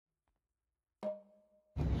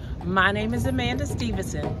My name is Amanda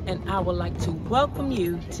Stevenson, and I would like to welcome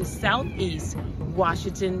you to Southeast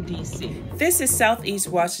Washington, D.C. This is Southeast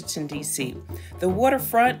Washington, D.C., the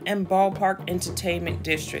waterfront and ballpark entertainment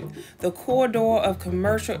district, the corridor of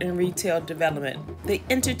commercial and retail development, the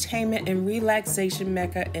entertainment and relaxation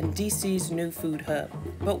mecca, and D.C.'s new food hub.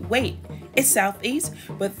 But wait, it's Southeast,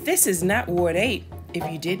 but this is not Ward 8. If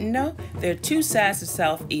you didn't know, there are two sides to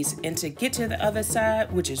Southeast, and to get to the other side,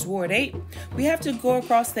 which is Ward 8, we have to go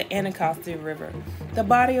across the Anacostia River, the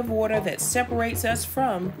body of water that separates us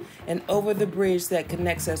from and over the bridge that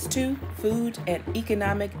connects us to food and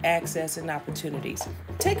economic access and opportunities.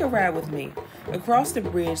 Take a ride with me across the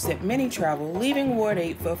bridge that many travel, leaving Ward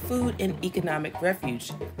 8 for food and economic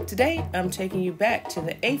refuge. Today, I'm taking you back to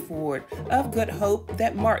the 8th Ward of Good Hope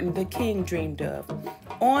that Martin the King dreamed of,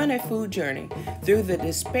 on a food journey through the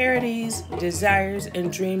disparities, desires,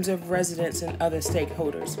 and dreams of residents and other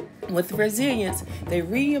stakeholders. With resilience, they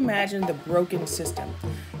reimagine the broken system.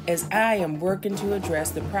 As I am working to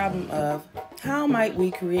address the problem of how might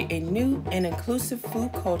we create a new and inclusive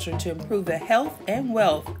food culture to improve the health and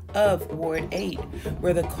wealth of Ward 8,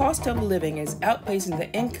 where the cost of living is outpacing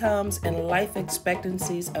the incomes and life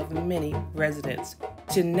expectancies of many residents.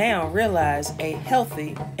 To now realize a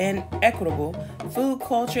healthy and equitable food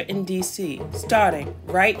culture in DC, starting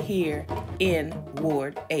right here in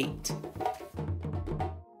Ward 8.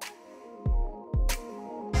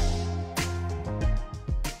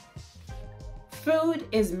 Food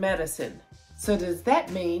is medicine. So does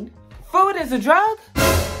that mean food is a drug?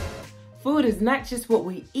 Food is not just what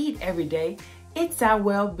we eat every day, it's our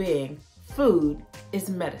well-being. Food is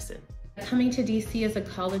medicine. Coming to DC as a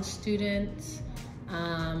college student,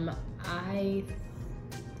 I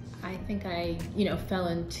think I fell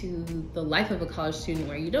into the life of a college student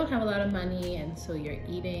where you don't have a lot of money, and so you're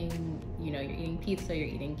eating pizza, you're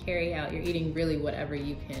eating carry out, you're eating really whatever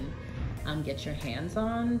you can get your hands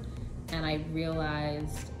on. And I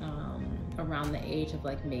realized around the age of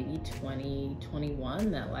maybe 20,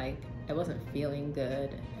 21 that I wasn't feeling good,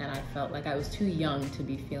 and I felt like I was too young to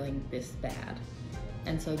be feeling this bad.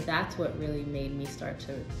 And so that's what really made me start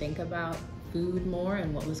to think about food more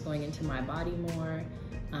and what was going into my body more,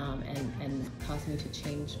 and caused me to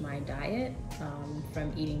change my diet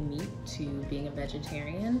from eating meat to being a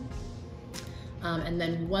vegetarian. And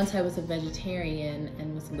then once I was a vegetarian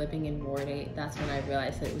and was living in Ward 8, that's when I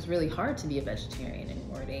realized that it was really hard to be a vegetarian in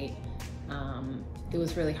Ward 8. It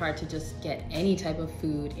was really hard to just get any type of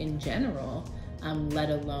food in general, let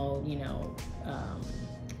alone,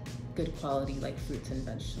 good quality like fruits and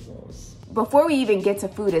vegetables. Before we even get to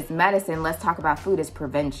food as medicine, let's talk about food as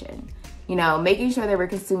prevention. Making sure that we're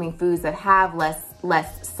consuming foods that have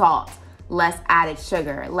less salt, less added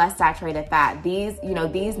sugar, less saturated fat. These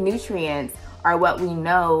nutrients are what we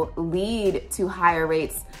know lead to higher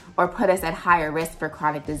rates or put us at higher risk for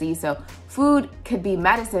chronic disease. So food could be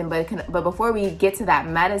medicine, but before we get to that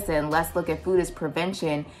medicine, let's look at food as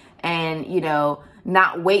prevention and,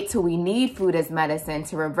 not wait till we need food as medicine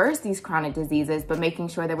to reverse these chronic diseases, but making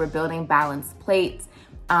sure that we're building balanced plates,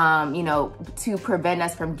 to prevent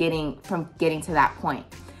us from getting to that point.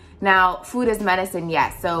 Now, food as medicine,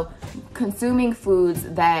 yes. So consuming foods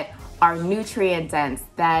that are nutrient dense,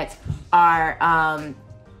 that are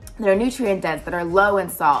low in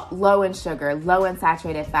salt, low in sugar, low in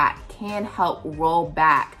saturated fat, can help roll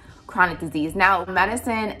back chronic disease. Now,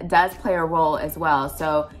 medicine does play a role as well.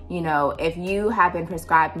 So, if you have been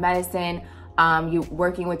prescribed medicine, you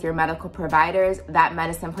working with your medical providers, that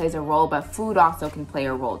medicine plays a role, but food also can play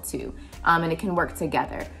a role too, and it can work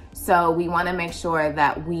together. So we want to make sure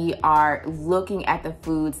that we are looking at the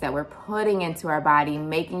foods that we're putting into our body,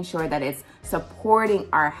 making sure that it's supporting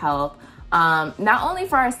our health, not only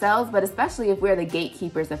for ourselves, but especially if we're the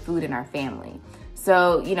gatekeepers of food in our family.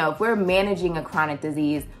 So, if we're managing a chronic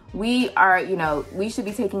disease, we should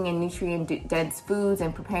be taking in nutrient-dense foods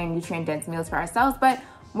and preparing nutrient-dense meals for ourselves, but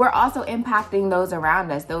we're also impacting those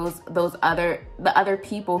around us, the other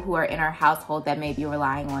people who are in our household that may be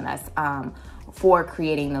relying on us for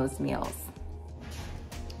creating those meals.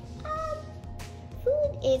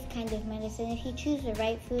 Food is kind of medicine. If you choose the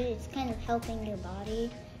right food, it's kind of helping your body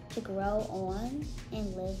to grow on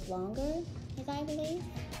and live longer, as I believe.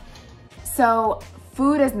 So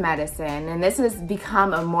food is medicine, and this has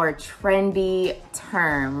become a more trendy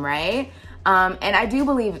term, right? And I do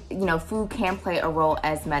believe, food can play a role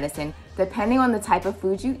as medicine. Depending on the type of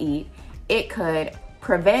food you eat, it could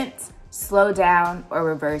prevent, slow down, or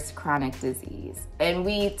reverse chronic disease. And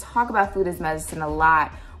we talk about food as medicine a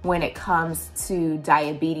lot when it comes to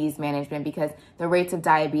diabetes management, because the rates of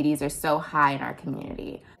diabetes are so high in our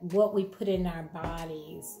community. What we put in our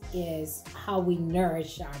bodies is how we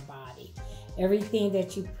nourish our body. Everything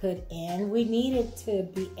that you put in, we need it to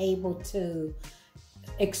be able to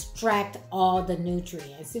extract all the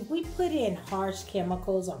nutrients. If we put in harsh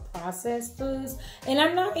chemicals or processed foods, and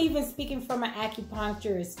I'm not even speaking from an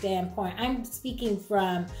acupuncturist standpoint, I'm speaking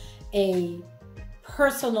from a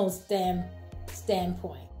personal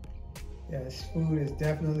standpoint. Yes, food is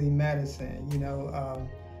definitely medicine. You know,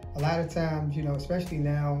 a lot of times, you know, especially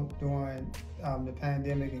now during the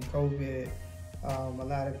pandemic and COVID, a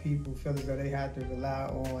lot of people feel as though they have to rely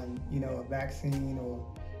on, you know, a vaccine or,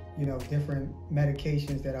 you know, different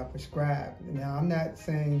medications that are prescribed. Now, I'm not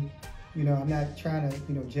saying, you know, I'm not trying to,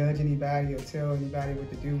 you know, judge anybody or tell anybody what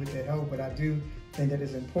to do with their health, but I do think that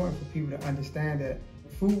it's important for people to understand that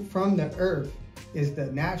food from the earth is the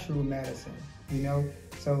natural medicine, you know?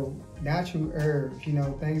 So natural herbs, you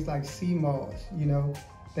know, things like sea moss, you know,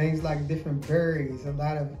 things like different berries, a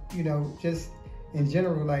lot of, you know, just in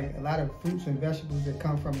general, like a lot of fruits and vegetables that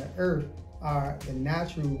come from the earth are the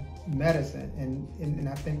natural medicine. And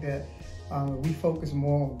I think that we focus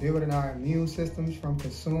more on building our immune systems from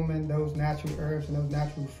consuming those natural herbs and those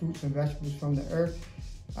natural fruits and vegetables from the earth.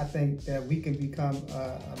 I think that we can become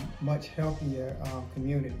a much healthier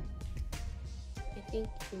community. I think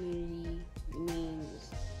community means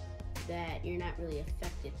that you're not really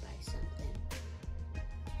affected by something,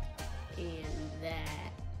 and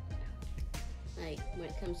that, like, when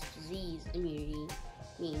it comes to disease, immunity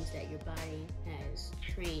means that your body has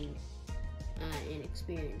trained and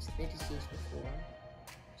experienced the disease before,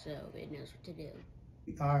 so it knows what to do.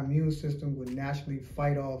 Our immune system would naturally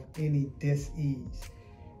fight off any dis-ease.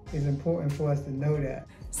 It's important for us to know that.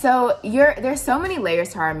 So there's so many layers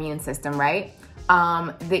to our immune system, right?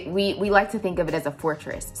 We like to think of it as a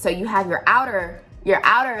fortress. So you have your outer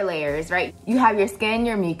layers, right? You have your skin,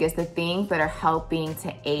 your mucus, the things that are helping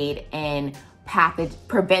to aid in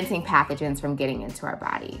preventing pathogens from getting into our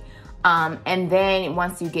body. And then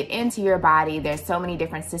once you get into your body, there's so many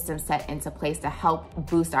different systems set into place to help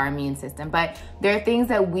boost our immune system. But there are things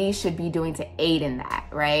that we should be doing to aid in that,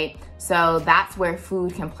 right? So that's where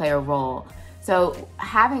food can play a role. So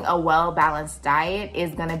having a well-balanced diet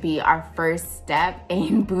is gonna be our first step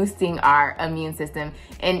in boosting our immune system.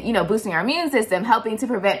 And, you know, boosting our immune system, helping to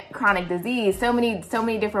prevent chronic disease, so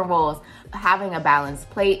many different roles. Having a balanced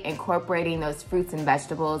plate, incorporating those fruits and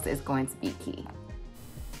vegetables is going to be key.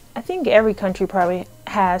 I think every country probably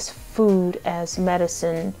has food as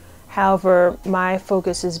medicine. However, my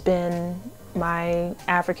focus has been my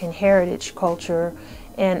African heritage culture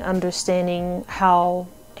and understanding how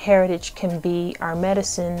heritage can be our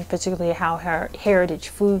medicine, particularly how heritage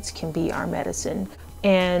foods can be our medicine.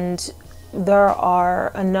 And there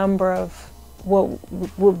are a number of what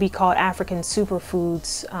would be called African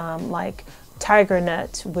superfoods, like tiger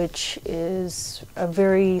nut, which is a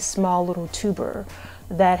very small little tuber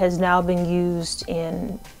that has now been used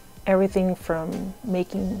in everything from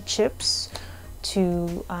making chips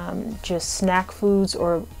to just snack foods,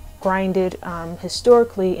 or grinded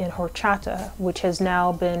historically in horchata, which has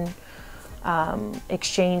now been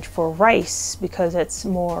exchanged for rice because it's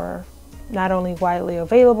more not only widely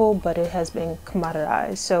available, but it has been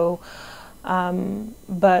commoditized. So,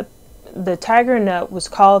 but the tiger nut was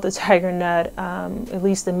called the tiger nut, at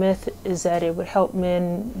least the myth is that it would help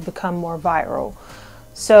men become more virile.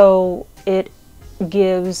 So it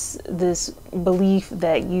gives this belief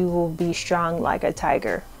that you will be strong like a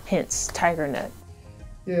tiger, hence tiger nut.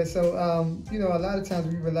 Yeah, so, you know, a lot of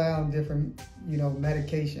times we rely on different, you know,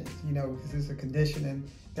 medications, you know, because it's a conditioning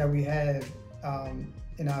that we have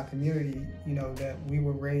in our community, you know, that we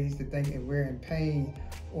were raised to think if we're in pain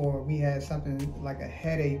or we have something like a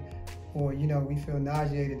headache or, you know, we feel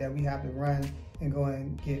nauseated, that we have to run and go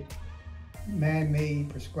and get man-made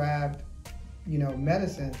prescribed, you know,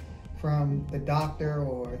 medicine from the doctor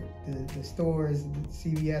or the stores, the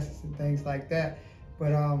CVS and things like that.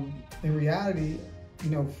 But in reality, you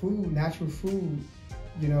know, food, natural food,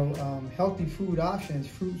 you know, healthy food options,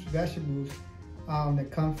 fruits, vegetables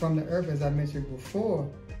that come from the earth, as I mentioned before,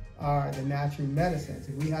 are the natural medicines.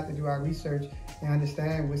 If we have to do our research and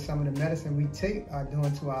understand what some of the medicine we take are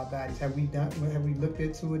doing to our bodies. Have we looked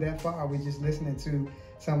into it that far? Or are we just listening to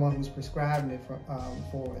someone who's prescribing it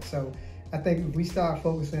for us? So I think if we start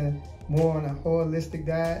focusing more on a holistic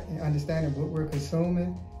diet and understanding what we're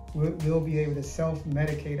consuming, we'll be able to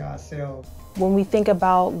self-medicate ourselves. When we think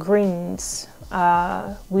about greens,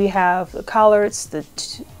 we have the collards, the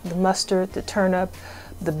mustard, the turnip,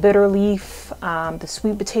 the bitter leaf, the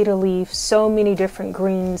sweet potato leaf, so many different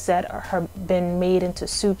greens that have been made into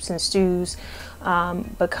soups and stews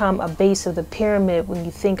become a base of the pyramid when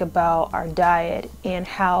you think about our diet and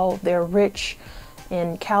how they're rich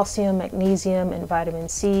in calcium, magnesium, and vitamin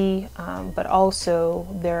C, but also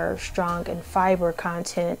they're strong in fiber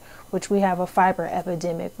content, which we have a fiber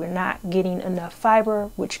epidemic. We're not getting enough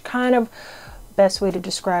fiber, which kind of, best way to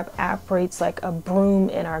describe, operates like a broom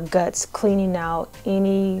in our guts, cleaning out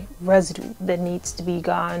any residue that needs to be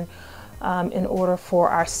gone in order for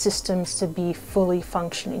our systems to be fully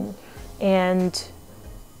functioning. And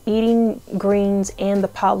eating greens and the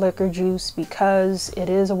pot liquor juice, because it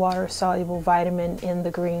is a water-soluble vitamin in the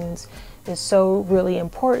greens, is so really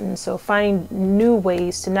important. So finding new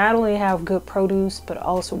ways to not only have good produce, but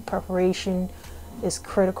also preparation is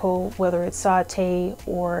critical, whether it's saute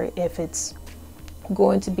or if it's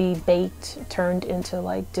going to be baked, turned into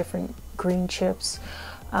like different green chips,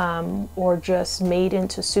 or just made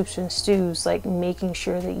into soups and stews. Like making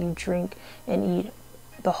sure that you drink and eat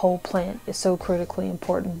the whole plant is so critically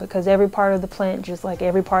important, because every part of the plant, just like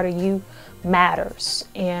every part of you, matters,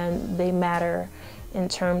 and they matter in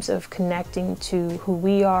terms of connecting to who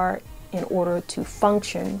we are in order to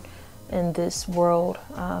function in this world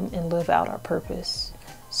and live out our purpose.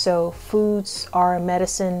 So foods are a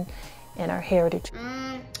medicine and our heritage.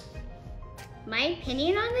 My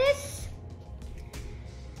opinion on this?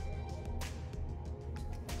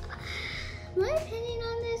 My opinion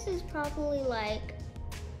on this is probably like,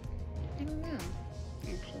 I don't know,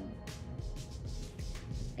 actually.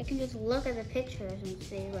 I can just look at the pictures and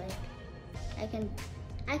see, like,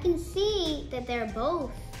 I can see that they're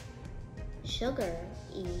both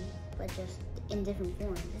sugar-y, but just in different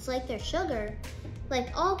forms. It's like they're sugar, like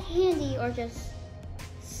all candy or just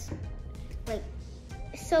like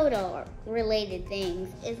soda or related things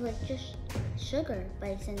is like just sugar, but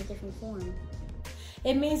it's in a different form.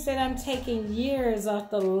 It means that I'm taking years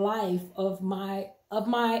off the life of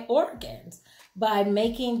my organs by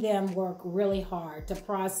making them work really hard to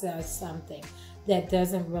process something that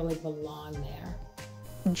doesn't really belong there.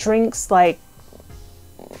 Drinks like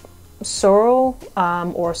sorrel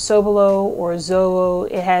or Sobolo or Zoa,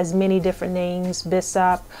 it has many different names.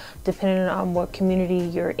 Bissap, depending on what community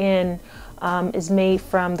you're in, is made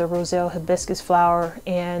from the Roselle hibiscus flower,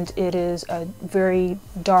 and it is a very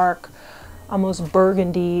dark, almost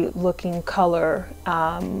burgundy looking color,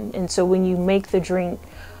 and so when you make the drink,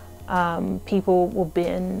 people will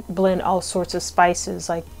blend all sorts of spices,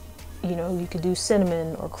 like, you know, you could do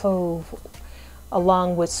cinnamon or clove,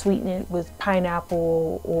 along with sweeten it with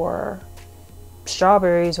pineapple or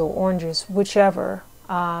strawberries or oranges, whichever,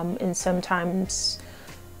 and sometimes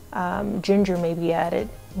ginger may be added.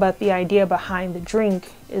 But the idea behind the drink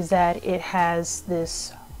is that it has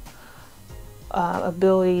this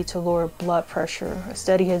ability to lower blood pressure. A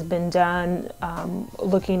study has been done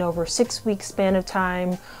looking over a 6-week span of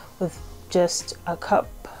time with just a cup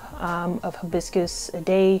of hibiscus a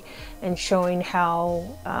day, and showing how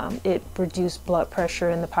it reduced blood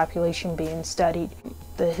pressure in the population being studied.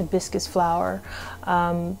 The hibiscus flower,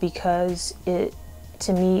 because it,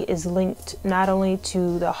 to me, is linked not only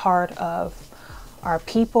to the heart of our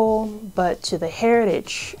people, but to the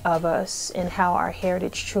heritage of us, and how our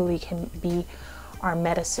heritage truly can be our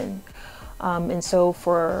medicine. And so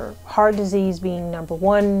for heart disease being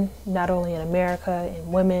 #1, not only in America,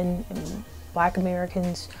 in women and Black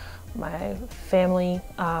Americans, my family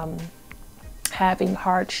having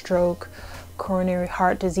heart stroke, coronary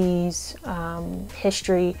heart disease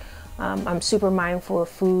history, I'm super mindful of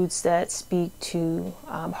foods that speak to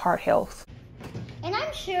heart health. And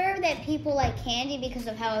I'm sure that people like candy because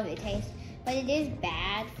of how it tastes, but it is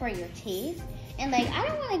bad for your teeth. And like, I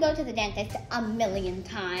don't want to go to the dentist a million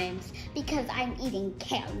times because I'm eating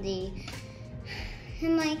candy.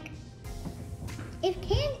 And like, if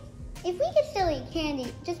we could still eat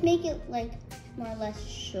candy, just make it like more or less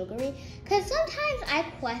sugary. Because sometimes I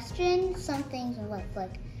question some things in life,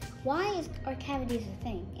 like, why are cavities a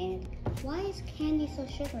thing? And why is candy so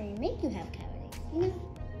sugary and make you have cavities, you know?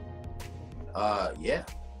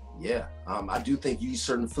 Yeah. I do think you eat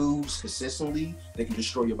certain foods consistently, they can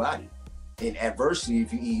destroy your body. And adversely,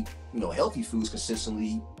 if you eat, healthy foods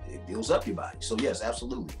consistently, it builds up your body. So yes,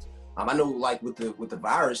 absolutely. I know, like with the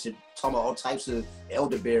virus, they're talking about all types of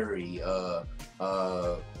elderberry,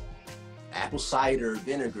 apple cider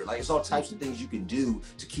vinegar. Like, it's all types of things you can do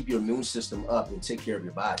to keep your immune system up and take care of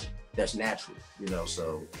your body. That's natural,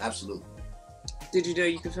 so absolutely. Did you know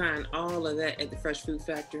you can find all of that at the Fresh Food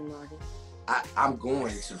Factory Market? I'm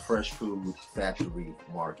going to Fresh Food Factory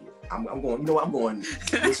Market. I'm going, I'm going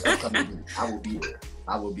this upcoming week. I will be there.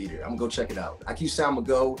 I will be there. I'm gonna go check it out. I keep saying I'm gonna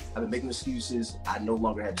go. I've been making excuses. I no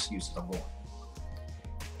longer have excuses. I'm going.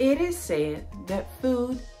 It is said that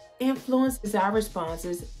food influences our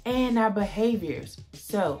responses and our behaviors.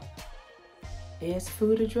 So, is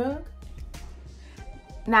food a drug?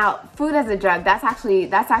 Now, food as a drug, that's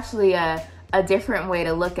actually a different way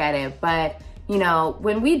to look at it. But, you know,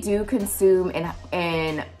 when we do consume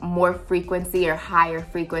in more frequency or higher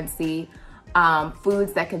frequency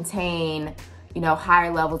foods that contain, you know,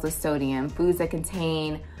 higher levels of sodium, foods that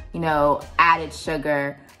contain, you know, added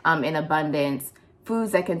sugar in abundance,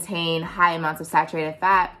 foods that contain high amounts of saturated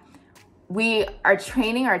fat, we are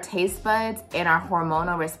training our taste buds and our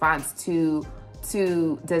hormonal response to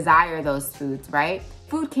desire those foods, right?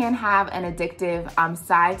 Food can have an addictive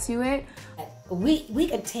side to it. We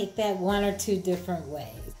could take that one or two different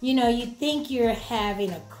ways. You know, you think you're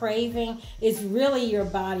having a craving, it's really your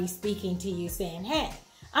body speaking to you saying, hey,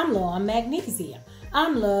 I'm low on magnesium.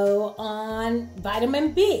 I'm low on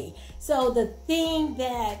vitamin B. So the thing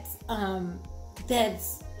that's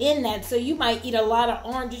in that, so you might eat a lot of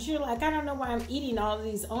oranges. You're like, I don't know why I'm eating all of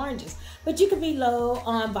these oranges. But you could be low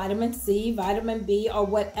on vitamin C, vitamin B, or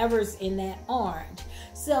whatever's in that orange.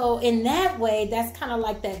 So in that way, that's kind of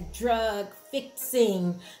like that drug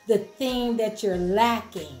fixing the thing that you're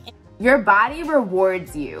lacking. Your body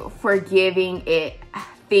rewards you for giving it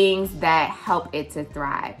things that help it to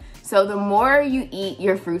thrive. So the more you eat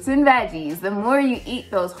your fruits and veggies, the more you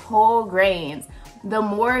eat those whole grains, the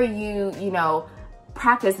more you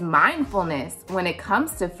practice mindfulness when it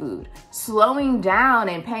comes to food, slowing down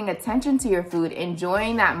and paying attention to your food,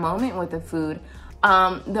 enjoying that moment with the food,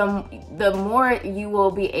 the more you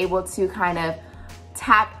will be able to kind of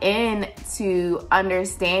tap into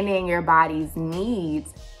understanding your body's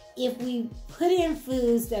needs. If we put in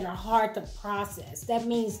foods that are hard to process, that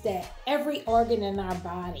means that every organ in our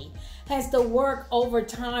body has to work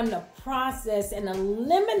overtime to process and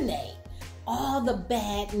eliminate all the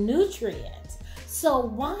bad nutrients. So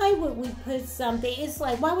why would we put something, it's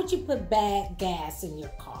like, why would you put bad gas in your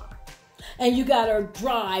car? And you gotta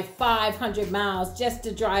drive 500 miles just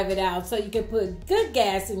to drive it out so you can put good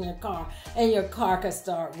gas in your car and your car can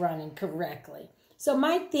start running correctly. So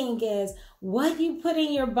my thing is, what you put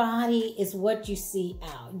in your body is what you see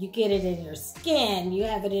out. You get it in your skin, you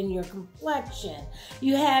have it in your complexion,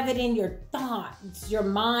 you have it in your thoughts. Your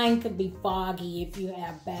mind could be foggy if you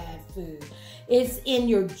have bad food. It's in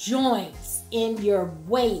your joints, in your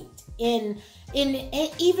weight, even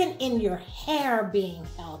in your hair being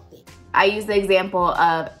healthy. I use the example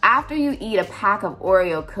of after you eat a pack of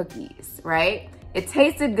Oreo cookies, right? It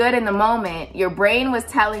tasted good in the moment. Your brain was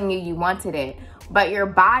telling you you wanted it, but your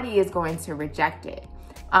body is going to reject it.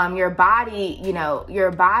 Your body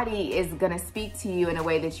is gonna speak to you in a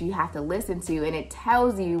way that you have to listen to, and it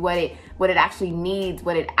tells you what it actually needs,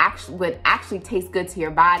 what actually tastes good to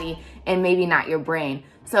your body, and maybe not your brain.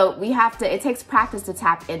 So it takes practice to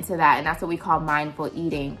tap into that, and that's what we call mindful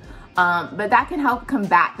eating. But that can help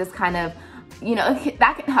combat this kind of,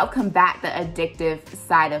 that can help combat the addictive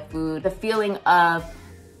side of food, the feeling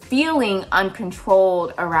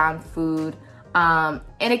uncontrolled around food. And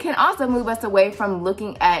it can also move us away from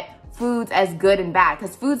looking at foods as good and bad,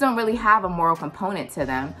 because foods don't really have a moral component to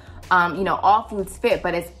them. All foods fit,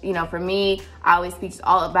 but it's, for me, I always speak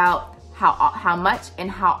all about how much and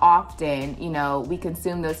how often, we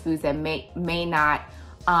consume those foods that may not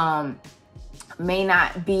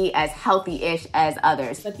be as healthy-ish as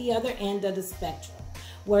others. But the other end of the spectrum,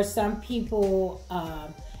 where some people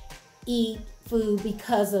eat food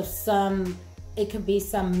because of it could be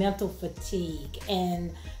some mental fatigue,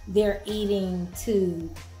 and they're eating to,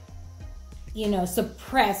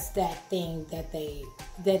 suppress that thing that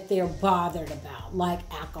they're bothered about, like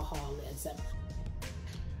alcoholism.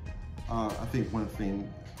 I think one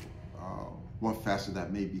facet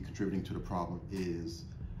that may be contributing to the problem is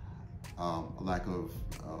a lack of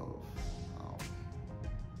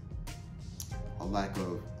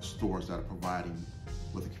stores that are providing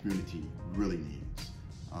what the community really needs.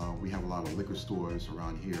 We have a lot of liquor stores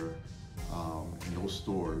around here. In those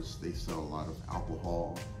stores, they sell a lot of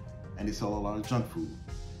alcohol and they sell a lot of junk food.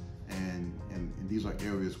 And these are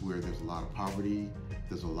areas where there's a lot of poverty,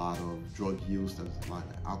 there's a lot of drug use, there's a lot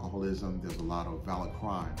of alcoholism, there's a lot of violent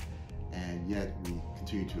crime. And yet we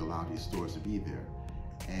continue to allow these stores to be there.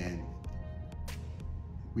 And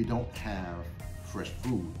we don't have fresh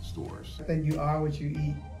food stores. I think you are what you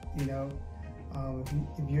eat,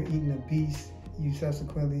 if you're eating a beast, you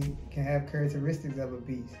subsequently can have characteristics of a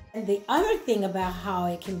beast. And the other thing about how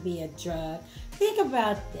it can be a drug, think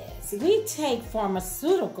about this. We take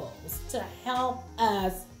pharmaceuticals to help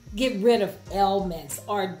us get rid of ailments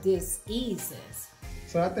or diseases.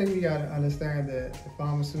 So I think we got to understand that the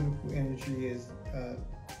pharmaceutical industry is a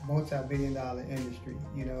multi-billion-dollar industry,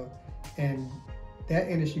 you know, and that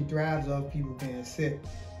industry thrives off people being sick.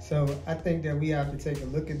 So I think that we have to take a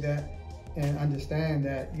look at that and understand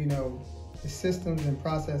that, you know, the systems and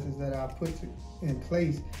processes that are put in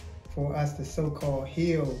place for us to so-called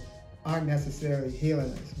heal aren't necessarily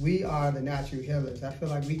healing us. We are the natural healers. I feel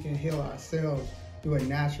like we can heal ourselves through a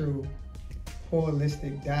natural,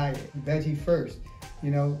 holistic diet. Veggie first, you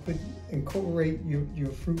know, incorporate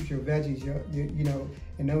your fruits, your veggies, your you know,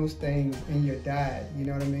 and those things in your diet. You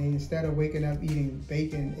know what I mean? Instead of waking up eating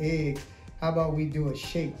bacon, eggs, how about we do a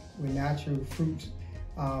shake with natural fruits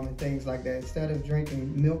and things like that? Instead of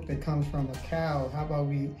drinking milk that comes from a cow, how about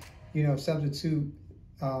we, you know, substitute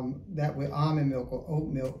that with almond milk or oat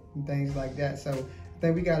milk and things like that. So I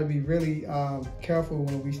think we got to be really careful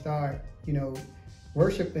when we start, you know,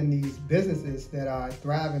 worshiping these businesses that are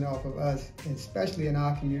thriving off of us, and especially in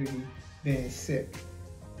our community, being sick,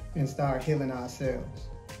 and start healing ourselves.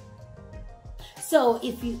 So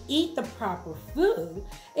if you eat the proper food,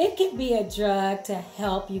 it can be a drug to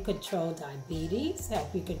help you control diabetes,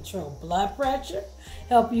 help you control blood pressure,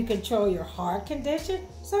 help you control your heart condition.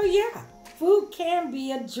 So yeah, food can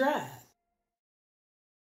be a drug.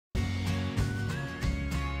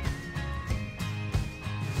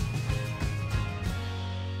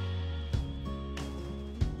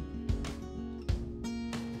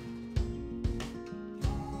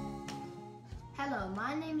 Hello,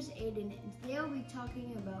 my name is Aiden, and today I'll be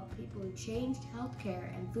talking about people who changed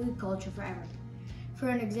healthcare and food culture forever. For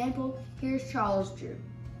an example, here's Charles Drew.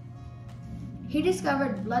 He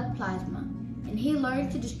discovered blood plasma, and he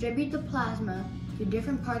learned to distribute the plasma to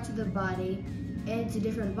different parts of the body and to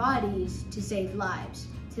different bodies to save lives.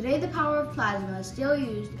 Today, the power of plasma is still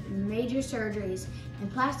used in major surgeries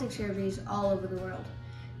and plastic surgeries all over the world.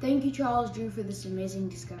 Thank you, Charles Drew, for this amazing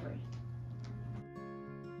discovery.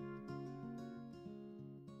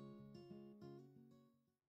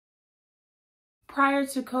 Prior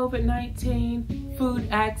to COVID-19, food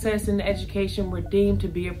access and education were deemed to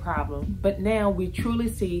be a problem, but now we truly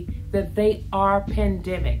see that they are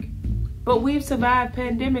pandemic. But we've survived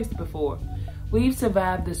pandemics before. We've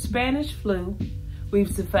survived the Spanish flu.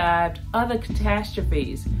 We've survived other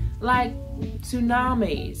catastrophes like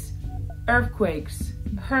tsunamis, earthquakes,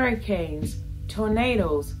 hurricanes,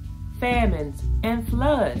 tornadoes, famines, and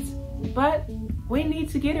floods. But we need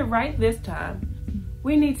to get it right this time.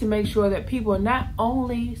 We need to make sure that people not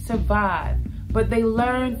only survive, but they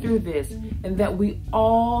learn through this, and that we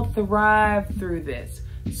all thrive through this,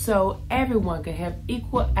 so everyone can have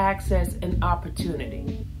equal access and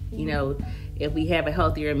opportunity. You know, if we have a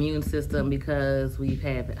healthier immune system because we've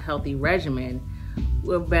had a healthy regimen,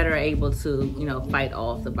 we're better able to, you know, fight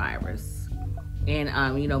off the virus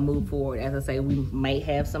and, you know, move forward. As I say, we might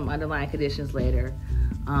have some underlying conditions later.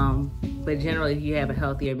 But generally, if you have a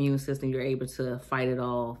healthy immune system, you're able to fight it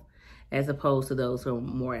off, as opposed to those who are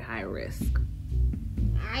more at high risk.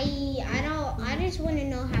 I just want to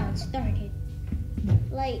know how it started.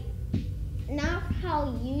 Like, not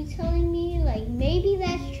how you telling me, like, maybe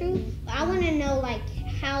that's true, but I want to know, like,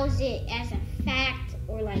 how's it as a fact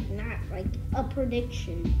or, like, not, like, a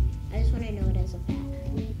prediction. I just want to know it as a fact.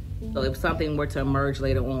 So if something were to emerge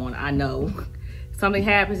later on, I know something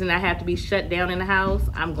happens and I have to be shut down in the house,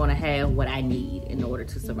 I'm gonna have what I need in order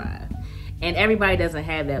to survive. And everybody doesn't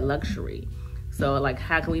have that luxury. So like,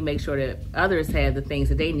 how can we make sure that others have the things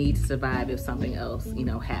that they need to survive if something else, you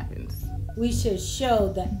know, happens? We should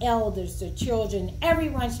show the elders, the children,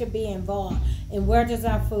 everyone should be involved. And where does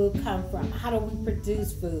our food come from? How do we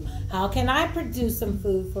produce food? How can I produce some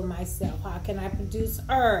food for myself? How can I produce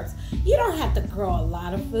herbs? You don't have to grow a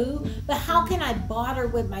lot of food, but how can I barter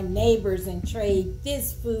with my neighbors and trade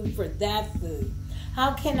this food for that food?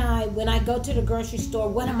 How can I, when I go to the grocery store,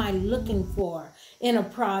 what am I looking for in a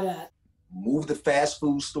product? Move the fast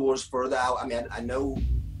food stores further out. I mean, I know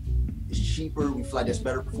it's cheaper. We feel like that's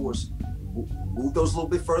better for us. Move those a little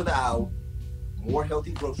bit further out. More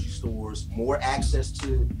healthy grocery stores, more access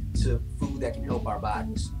to food that can help our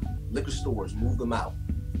bodies. Liquor stores, move them out.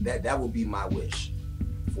 That will be my wish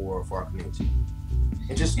for our community.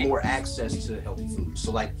 And just more access to healthy food.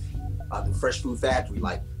 So like the Fresh Food Factory,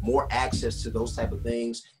 like more access to those type of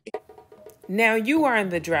things. Now you are in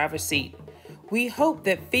the driver's seat. We hope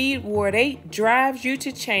that Feed Ward 8 drives you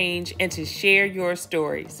to change and to share your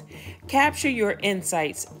stories. Capture your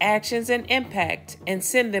insights, actions, and impact and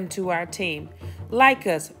send them to our team. Like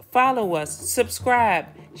us, follow us, subscribe,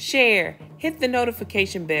 share, hit the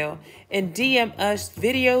notification bell, and DM us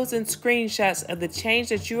videos and screenshots of the change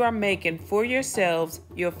that you are making for yourselves,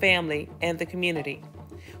 your family, and the community.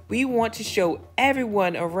 We want to show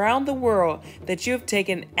everyone around the world that you have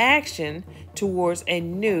taken action towards a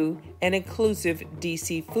new and inclusive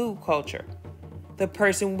DC food culture. The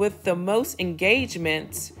person with the most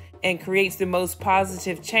engagements and creates the most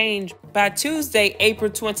positive change by Tuesday,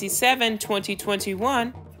 April 27,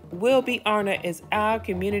 2021, will be honored as our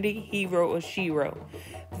community hero or shero.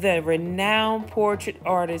 The renowned portrait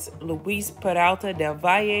artist Luis Peralta del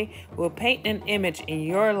Valle will paint an image in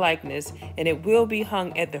your likeness, and it will be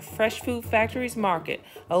hung at the Fresh Food Factory's market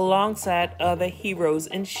alongside other heroes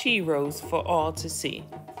and sheroes for all to see.